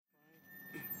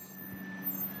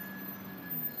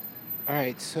All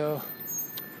right, so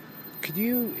could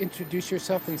you introduce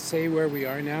yourself and say where we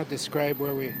are now? Describe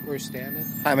where we're standing.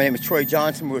 Hi, my name is Troy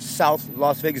Johnson. We're South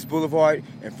Las Vegas Boulevard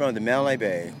in front of the Mandalay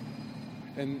Bay.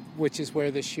 And which is where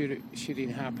the shooting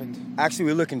happened. Actually,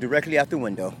 we're looking directly out the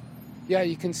window. Yeah,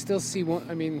 you can still see one.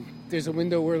 I mean, there's a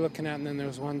window we're looking at, and then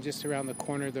there's one just around the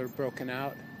corner that are broken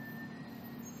out.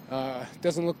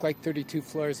 Doesn't look like 32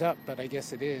 floors up, but I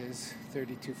guess it is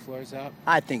 32 floors up.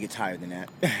 I think it's higher than that.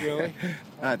 Really?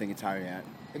 I think it's higher than that.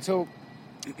 And so,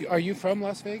 are you from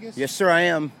Las Vegas? Yes, sir, I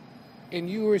am. And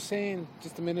you were saying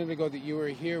just a minute ago that you were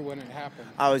here when it happened.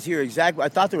 I was here exactly. I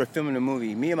thought they were filming a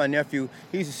movie. Me and my nephew,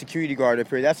 he's a security guard up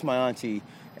here. That's my auntie.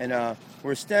 And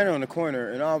we're standing on the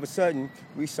corner, and all of a sudden,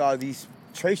 we saw these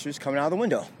tracers coming out of the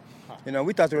window. Huh.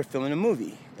 We thought they were filming a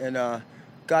movie. And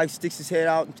guy sticks his head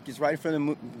out, gets right in front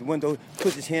of the window,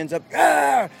 puts his hands up,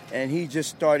 and he just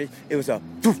started. It was a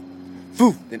poof,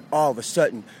 poof. Then all of a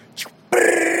sudden,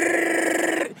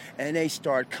 and they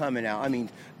start coming out. I mean,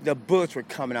 the bullets were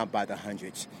coming out by the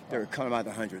hundreds. They were coming out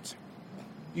by the hundreds.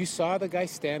 You saw the guy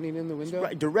standing in the window?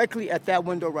 Right, directly at that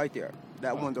window right there.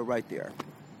 That window right there.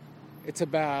 It's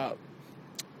about,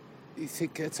 you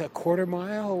think it's a quarter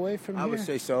mile away from here? I would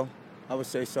say so. A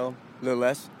little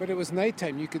less. But it was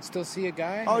nighttime. You could still see a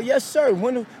guy? Oh, yes, sir.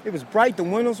 It was bright. The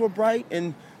windows were bright.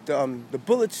 And the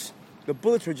bullets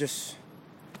were just,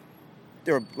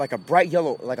 they were like a bright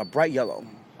yellow.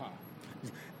 Huh.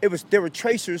 There were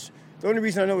tracers. The only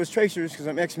reason I know it was tracers because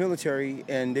I'm ex-military,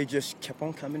 and they just kept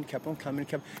on coming,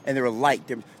 and they were light.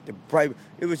 They're bright.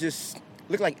 It was just,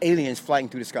 looked like aliens flying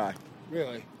through the sky.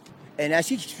 Really? And as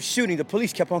he was shooting, the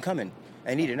police kept on coming,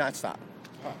 and he did not stop.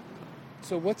 Huh.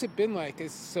 So what's it been like?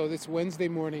 So this Wednesday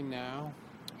morning now.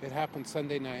 It happened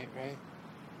Sunday night, right?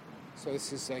 So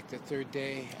this is like the third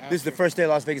day after. This is the first day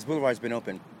Las Vegas Boulevard's been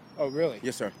open. Oh, really?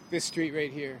 Yes, sir. This street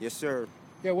right here? Yes, sir.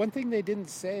 Yeah, one thing they didn't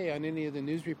say on any of the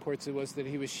news reports was that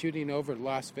he was shooting over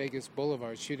Las Vegas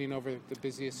Boulevard, shooting over the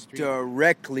busiest street.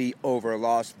 Directly over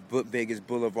Las Vegas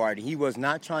Boulevard. He was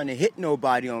not trying to hit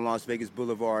nobody on Las Vegas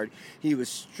Boulevard. He was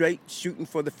straight shooting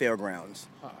for the fairgrounds.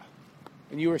 Huh.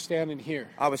 And you were standing here?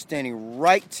 I was standing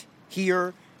right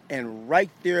here and right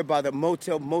there by the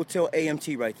Motel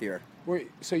AMT right there.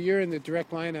 So you're in the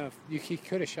direct line of, he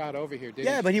could have shot over here, didn't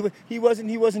he? Yeah, but he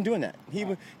wasn't doing that.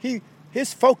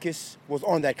 His focus was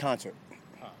on that concert.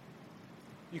 Huh.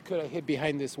 You could have hid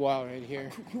behind this wall right here.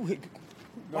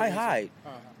 Why hide?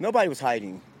 Nobody was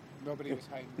hiding. Nobody was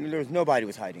hiding. Nobody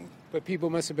was hiding. But people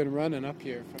must have been running up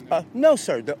here from there. No,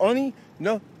 sir.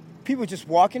 People just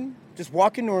walking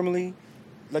normally,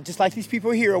 just like these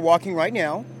people here are walking right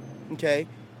now. Okay,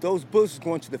 those bullets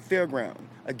going to the fairground.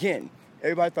 Again,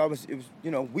 everybody thought it was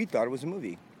we thought it was a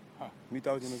movie. Huh. We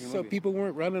thought it was a movie. So people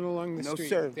weren't running along the street. No,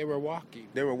 sir. They were walking.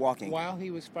 They were walking. While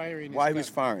he was firing. While he was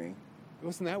firing.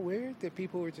 Wasn't that weird that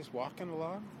people were just walking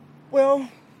along? Well,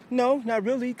 no, not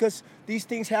really, because these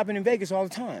things happen in Vegas all the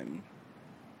time.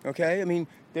 Okay, I mean,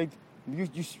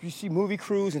 you see movie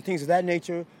crews and things of that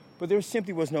nature, but there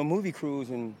simply was no movie crews,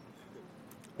 and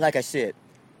like I said,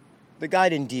 the guy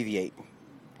didn't deviate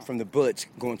from the bullets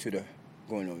going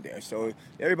over there. So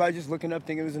everybody just looking up,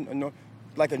 thinking it was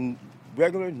like a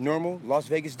regular, normal Las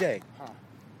Vegas day. Huh.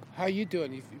 How are you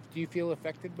doing? Do you feel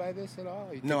affected by this at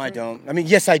all? No, I don't. I mean,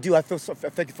 yes, I do. I feel so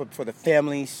affected for the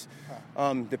families,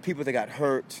 the people that got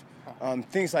hurt.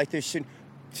 Things like this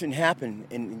shouldn't happen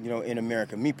in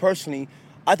America. Me personally,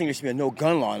 I think there should be a no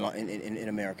gun law in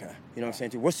America. You know what I'm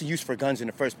saying? What's the use for guns in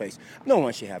the first place? No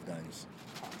one should have guns.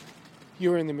 You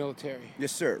were in the military?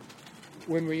 Yes, sir.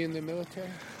 When were you in the military?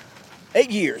 8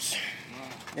 years.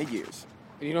 Wow. 8 years.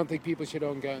 And you don't think people should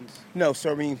own guns? No,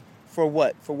 sir. I mean, for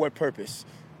what? For what purpose?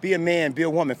 Be a man, be a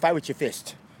woman, fight with your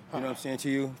fist. You know what I'm saying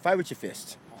to you? Fight with your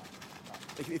fist.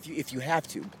 If you have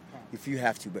to. If you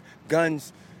have to. But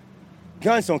guns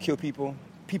don't kill people.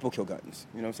 People kill guns.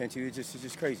 You know what I'm saying to you? It's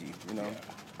just crazy, Yeah.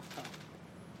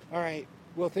 All right.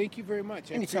 Well, thank you very much.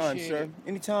 Anytime, sir.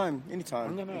 Anytime.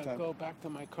 I'm going to go back to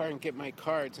my car and get my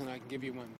cards, and I can give you one.